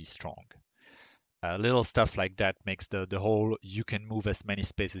to be strong. Little stuff like that makes the whole you can move as many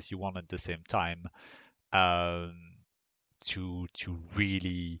spaces you want at the same time to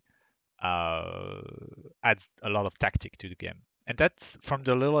really adds a lot of tactic to the game. And that's from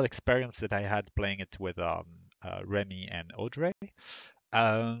the little experience that I had playing it with Remy and Audrey.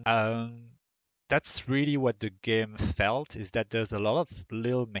 That's really what the game felt, is that there's a lot of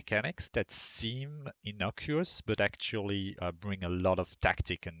little mechanics that seem innocuous, but actually bring a lot of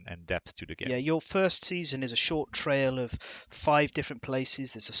tactic and depth to the game. Yeah, your first season is a short trail of 5 different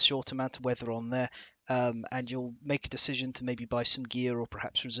places. There's a short amount of weather on there. And you'll make a decision to maybe buy some gear or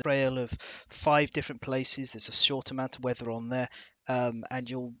perhaps reserve a trail of 5 different places. There's a short amount of weather on there. And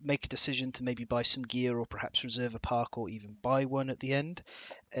you'll make a decision to maybe buy some gear or perhaps reserve a park or even buy one at the end.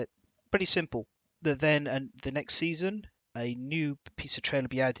 Pretty simple. But then the next season, a new piece of trail will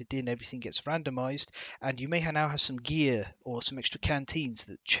be added in, everything gets randomized, and you may now have some gear or some extra canteens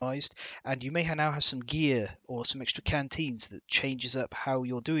that changed, and you may now have some gear or some extra canteens that changes up how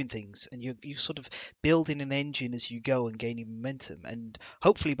you're doing things, and you're sort of building an engine as you go and gaining momentum, and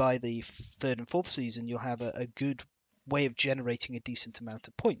hopefully by the 3rd and 4th season you'll have a good way of generating a decent amount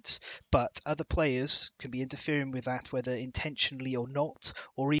of points. But other players can be interfering with that, whether intentionally or not,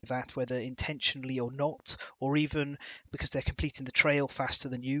 or even because they're completing the trail faster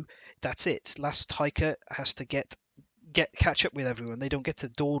than you. That's it. Last hiker has to get catch up with everyone. They don't get to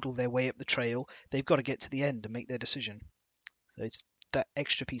dawdle their way up the trail. They've got to get to the end and make their decision. So it's that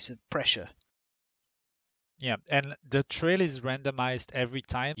extra piece of pressure. Yeah, and the trail is randomized every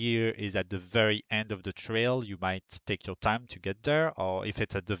time. Gear is at the very end of the trail. You might take your time to get there, or if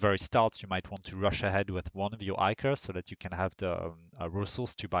it's at the very start, you might want to rush ahead with one of your hikers so that you can have the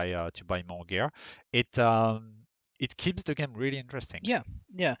resource to buy more gear. It keeps the game really interesting.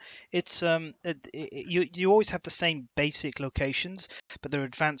 Yeah. It's you always have the same basic locations, but they're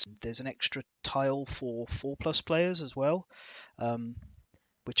advanced. There's an extra tile for 4+ players as well.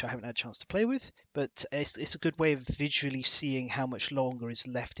 Which I haven't had a chance to play with, but it's a good way of visually seeing how much longer is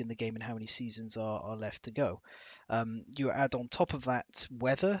left in the game and how many seasons are left to go. You add on top of that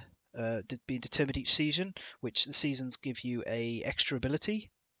weather being determined each season, which the seasons give you a extra ability.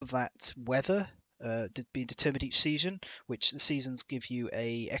 That weather being determined each season, which the seasons give you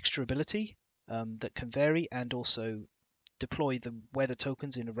a extra ability that can vary and also deploy the weather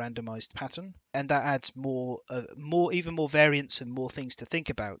tokens in a randomized pattern, and that adds even more variance and more things to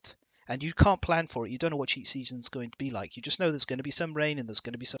think about. And you can't plan for it. You don't know what each season's going to be like. You just know there's going to be some rain and there's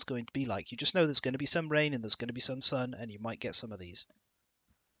going to be some sun, and you might get some of these.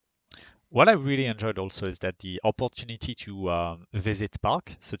 What I really enjoyed also is that the opportunity to visit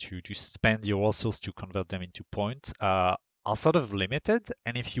park, so to spend your resources to convert them into points, are sort of limited.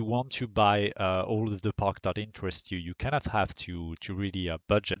 And if you want to buy all of the park that interest you, you kind of have to really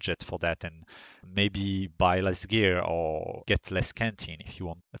budget for that and maybe buy less gear or get less canteen if you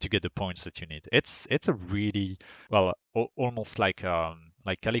want to get the points that you need. It's a really, well, almost like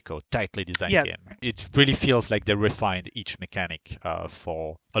Calico, tightly designed game. It really feels like they refined each mechanic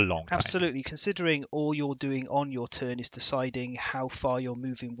for a long time. Absolutely. Considering all you're doing on your turn is deciding how far you're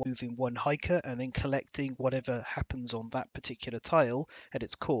moving one hiker and then collecting whatever happens on that particular tile at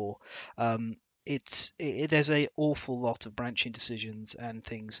its core. There's an awful lot of branching decisions and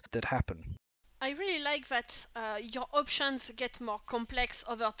things that happen. I really like that your options get more complex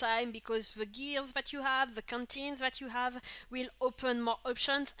over time because the gears that you have, the canteens that you have will open more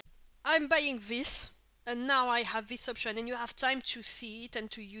options. I'm buying this and now I have this option, and you have time to see it and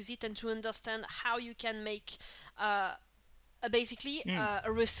to use it and to understand how you can make basically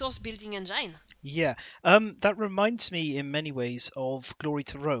a resource building engine. Yeah, that reminds me in many ways of Glory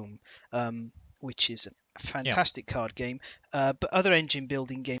to Rome, which is a fantastic card game, but other engine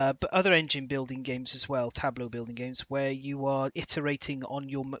building games as well, tableau building games, where you are iterating on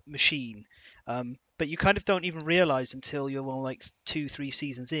your machine. But you kind of don't even realize until you're like 2-3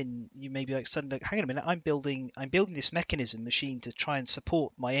 seasons in, you may be like suddenly, hang on a minute, I'm building this mechanism machine to try and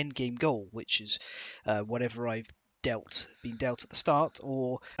support my end game goal, which is whatever I've been dealt at the start,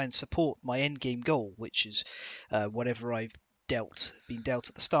 or and support my end game goal, which is whatever I've been dealt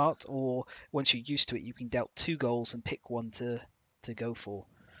at the start, or once you're used to it, you can dealt 2 goals and pick one to go for.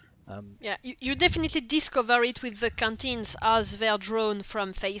 You definitely discover it with the canteens as they're drawn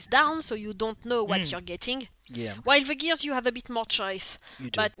from face down, so you don't know what you're getting. Yeah. While the gears, you have a bit more choice.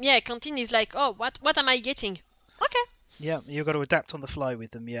 You do. But yeah, canteen is like, oh, what am I getting? Okay. Yeah, you've got to adapt on the fly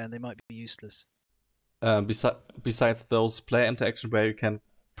with them. Yeah, and they might be useless. Besides those player interaction where you can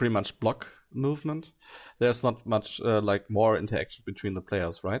pretty much block movement, there's not much more interaction between the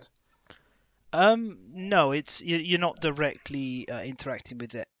players, right? No, it's you're not directly interacting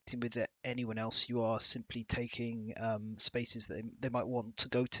with anyone else. You are simply taking spaces that they might want to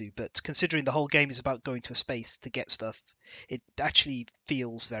go to. But considering the whole game is about going to a space to get stuff, it actually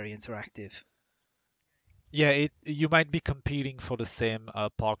feels very interactive. Yeah, you might be competing for the same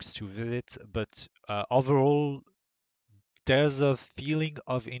parks to visit, but overall, there's a feeling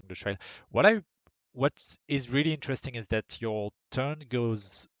of in the trail. What is really interesting is that your turn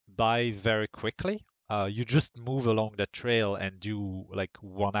goes by very quickly. You just move along that trail and do like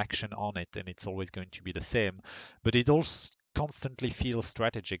one action on it, and it's always going to be the same. But it also constantly feels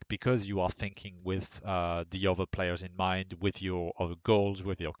strategic because you are thinking with the other players in mind, with your other goals,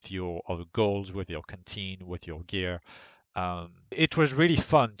 with your canteen, with your gear. It was really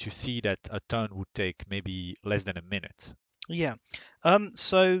fun to see that a turn would take maybe less than a minute. Yeah.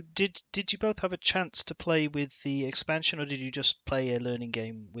 So did you both have a chance to play with the expansion, or did you just play a learning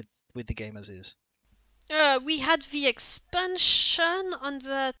game with the game as is? We had the expansion on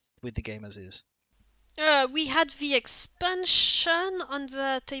the. With the game as is. We had the expansion on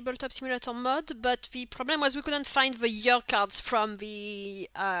the tabletop simulator mod, but the problem was we couldn't find the year cards from the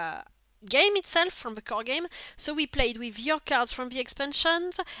game itself, from the core game. So we played with year cards from the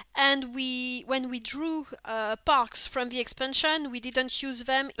expansions, and when we drew parks from the expansion, we didn't use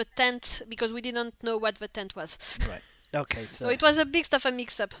them the tent because we didn't know what the tent was. Right. Okay. So it was a bit of a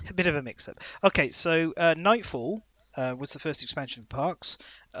mix-up. A bit of a mix-up. Okay. So Nightfall was the first expansion for parks.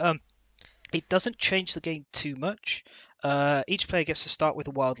 It doesn't change the game too much. Each player gets to start with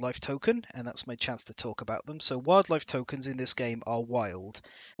a wildlife token, and that's my chance to talk about them. So wildlife tokens in this game are wild.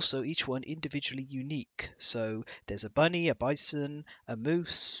 Also, each one individually unique. So there's a bunny, a bison, a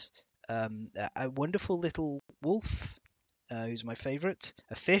moose, a wonderful little wolf, who's my favorite,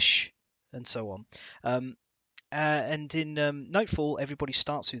 a fish, and so on. And in Nightfall, everybody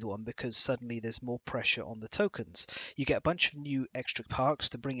starts with one because suddenly there's more pressure on the tokens. You get a bunch of new extra parks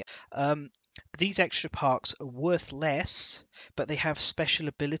to bring it. These extra parks are worth less, but they have special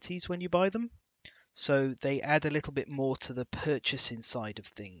abilities when you buy them. So they add a little bit more to the purchasing side of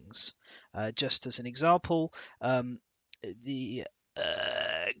things. Just as an example, the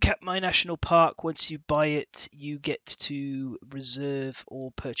Katmai National Park, once you buy it, you get to reserve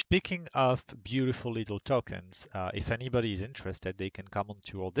or purchase. Speaking of beautiful little tokens, if anybody is interested, they can come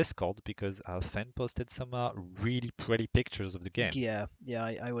onto our Discord because our fan posted some really pretty pictures of the game. Yeah,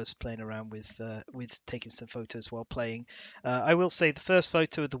 I was playing around with taking some photos while playing. I will say the first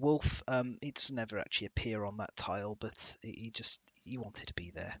photo of the wolf, it doesn't ever actually appear on that tile, but he wanted to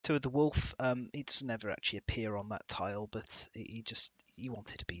be there. To the wolf, it doesn't ever actually appear on that tile, but he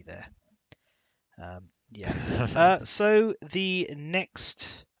wanted to be there. Yeah. So the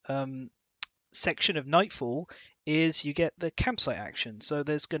next section of Nightfall is you get the campsite action. So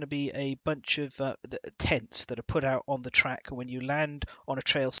there's going to be a bunch of tents that are put out on the track when you land on a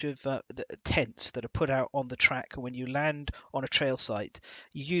trail. Tents that are put out on the track when you land on a trail site.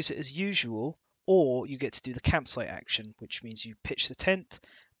 You use it as usual, or you get to do the campsite action, which means you pitch the tent,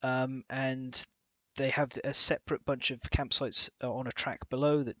 and they have a separate bunch of campsites on a track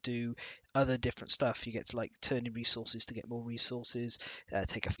below that do other different stuff. You get to like turn in resources to get more resources.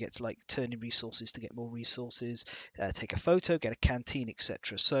 Take a photo, get a canteen,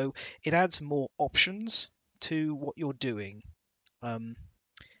 etc. So it adds more options to what you're doing,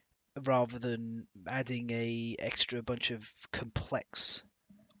 rather than adding a extra bunch of complex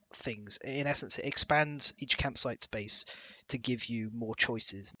things. In essence, it expands each campsite space to give you more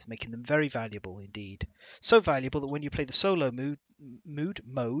choices, making them very valuable indeed. So valuable that when you play the solo mode,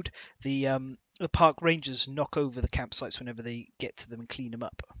 the park rangers knock over the campsites whenever they get to them and clean them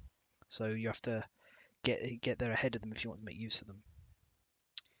up. So you have to get there ahead of them if you want to make use of them.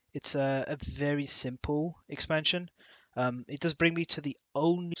 It's a very simple expansion. It does bring me to the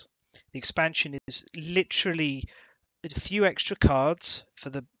expansion is literally a few extra cards for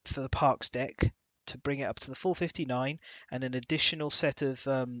the parks deck to bring it up to the full 59, and an additional set of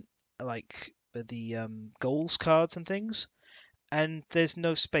like the goals cards and things. And there's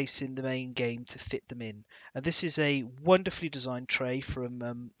no space in the main game to fit them in. And this is a wonderfully designed tray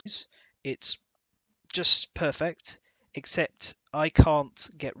from it's just perfect, except I can't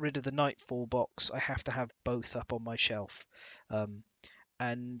get rid of the Nightfall box. I have to have both up on my shelf.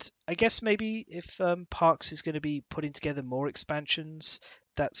 And I guess maybe if Parks is going to be putting together more expansions,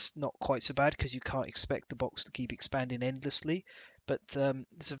 that's not quite so bad because you can't expect the box to keep expanding endlessly. But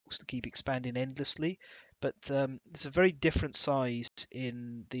there's a very different size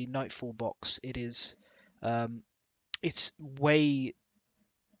in the Nightfall box. It's way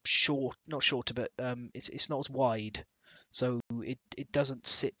not shorter, but it's not as wide. So it doesn't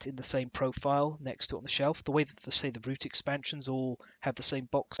sit in the same profile next to it on the shelf. The way that they say the root expansions all have the same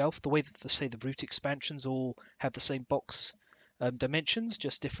box dimensions,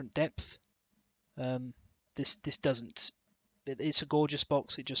 just different depth. This doesn't. It's a gorgeous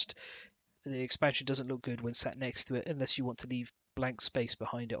box. The expansion doesn't look good when sat next to it unless you want to leave blank space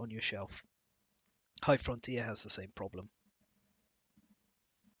behind it on your shelf. High Frontier has the same problem.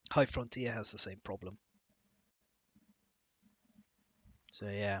 So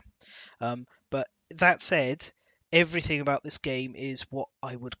yeah. But that said, everything about this game is what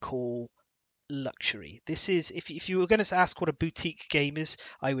I would call luxury. This is, if you were going to ask what a boutique game is,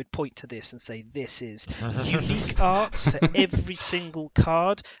 I would point to this and say this is unique art for every single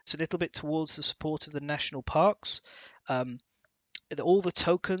card. It's a little bit towards the support of the national parks. All the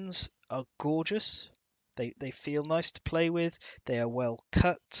tokens are gorgeous. They feel nice to play with. They are well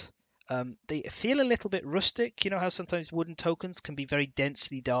cut. They feel a little bit rustic. You know how sometimes wooden tokens can be very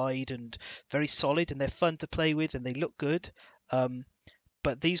densely dyed and very solid, and they're fun to play with, and they look good.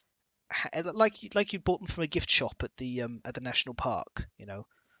 But these, like you bought them from a gift shop at the national park, you know,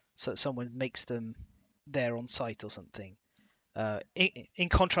 so someone makes them there on site or something. In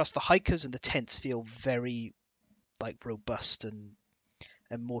contrast, the hikers and the tents feel very like robust and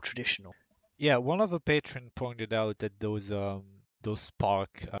more traditional. Yeah, one of the patron pointed out that those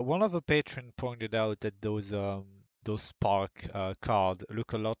Spark card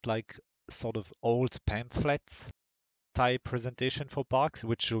look a lot like sort of old pamphlets. Thai presentation for parks,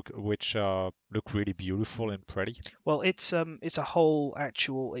 which look really beautiful and pretty. Well, it's a whole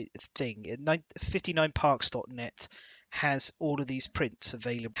actual thing. 59parks.net has all of these prints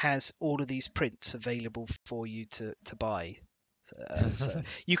available for you to buy. So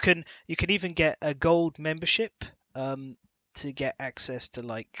you can even get a gold membership to get access to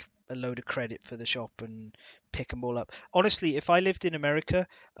like a load of credit for the shop and pick them all up. Honestly, if I lived in America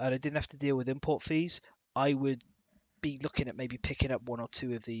and I didn't have to deal with import fees, I would be looking at maybe picking up one or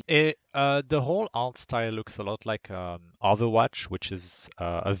two of these. The whole art style looks a lot like Overwatch, which is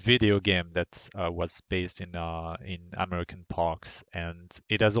a video game that was based in American parks, and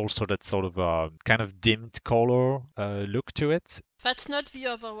it has also that sort of kind of dimmed color look to it. That's not the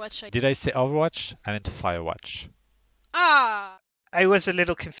Overwatch. Did I say Overwatch? I meant Firewatch. Ah! I was a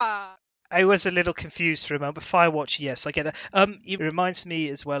little confused for a moment, but Firewatch, yes, I get that. It reminds me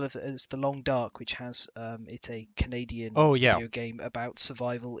as well of as The Long Dark, which has it's a Canadian video game about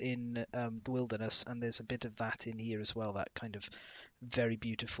survival in the wilderness, and there's a bit of that in here as well. That kind of very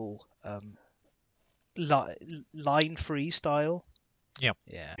beautiful line-free style. Yeah,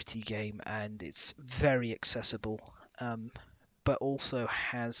 pretty game, and it's very accessible. But also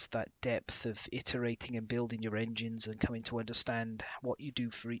has that depth of iterating and building your engines and coming to understand what you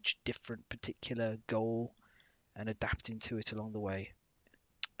do for each different particular goal and adapting to it along the way.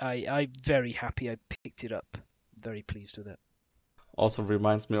 I'm very happy I picked it up. Very pleased with it. Also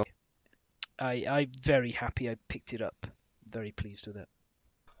reminds me of I'm very happy I picked it up. Very pleased with it.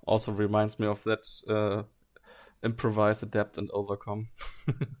 Also reminds me of that improvise, adapt, and overcome.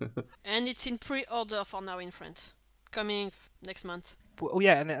 And it's in pre-order for now in France. Coming next month. Oh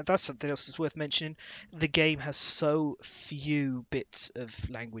yeah, and that's something else that's worth mentioning. The game has so few bits of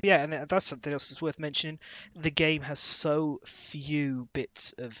language. Yeah, and that's something else that's worth mentioning. The game has so few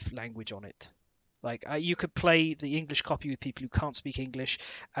bits of language on it. Like you could play the English copy with people who can't speak English,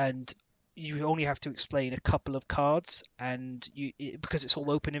 and you only have to explain a couple of cards, and because it's all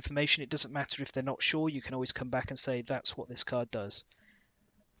open information, it doesn't matter if they're not sure. You can always come back and say that's what this card does.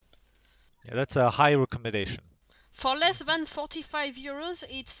 Yeah, that's a high recommendation. For less than 45 euros,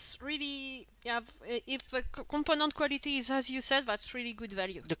 it's really, if the component quality is as you said, that's really good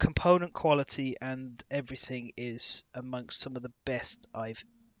value. The component quality and everything is amongst some of the best I've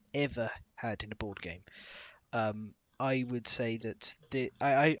ever had in a board game. I would say that the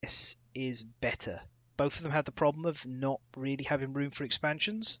iOS is better. Both of them have the problem of not really having room for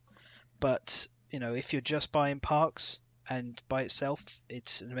expansions, but if you're just buying Parks and by itself,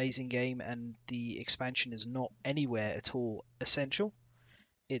 it's an amazing game, and the expansion is not anywhere at all essential.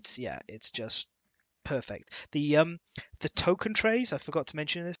 It's just perfect. The token trays, I forgot to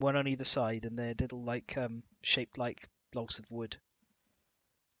mention this, one on either side, and they're little like shaped like logs of wood.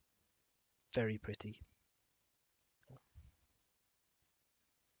 Very pretty.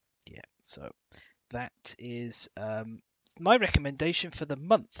 Yeah, so that is my recommendation for the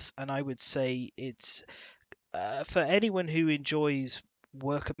month, and I would say it's for anyone who enjoys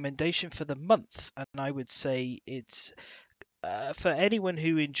work recommendation for the month, and I would say it's for anyone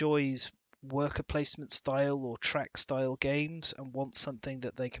who enjoys worker placement style or track style games and wants something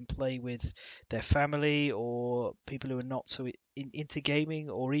that they can play with their family or people who are not so into gaming,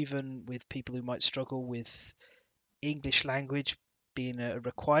 or even with people who might struggle with English language being a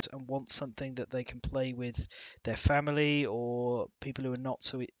requirement, and want something that they can play with their family or people who are not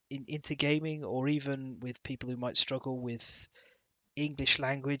so into gaming, or even with people who might struggle with English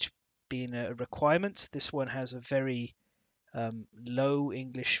language being a requirement. This one has a very low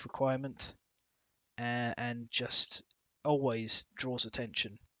English requirement and just always draws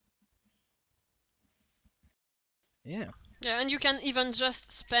attention. Yeah, and you can even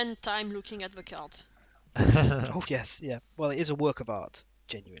just spend time looking at the card. Oh yes, yeah. Well, it is a work of art,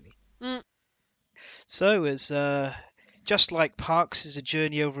 genuinely. So as just like Parks is a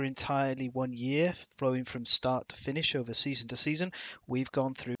journey over entirely 1 year, flowing from start to finish over season to season, we've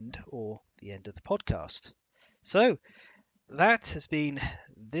gone through the end of the podcast. So that has been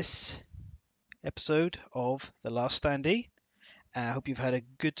this episode of The Last Standee. I hope you've had a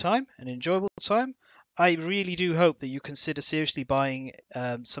good time, an enjoyable time. I really do hope that you consider seriously buying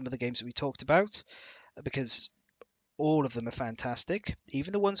some of the games that we talked about, because all of them are fantastic.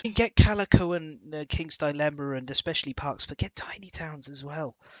 Even the ones you can get Calico and King's Dilemma, and especially Parks, but get Tiny Towns as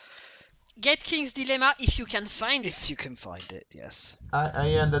well. Get King's Dilemma if you can find it. If you can find it, yes.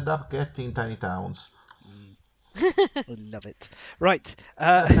 I ended up getting Tiny Towns. I love it. Right,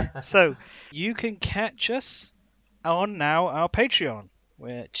 so you can catch us on now our Patreon,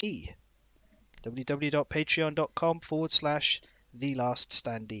 which is www.patreon.com/The Last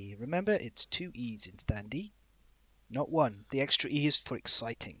Standee. Remember, it's 2 E's in Standee. not one. The extra E is for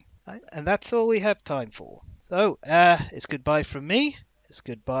exciting. Right? And that's all we have time for. So, it's goodbye from me. It's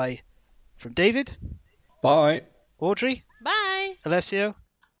goodbye from David, Bye. Audrey, Bye. Alessio,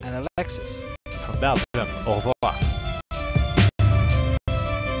 and Alexis. From Belgium, au revoir.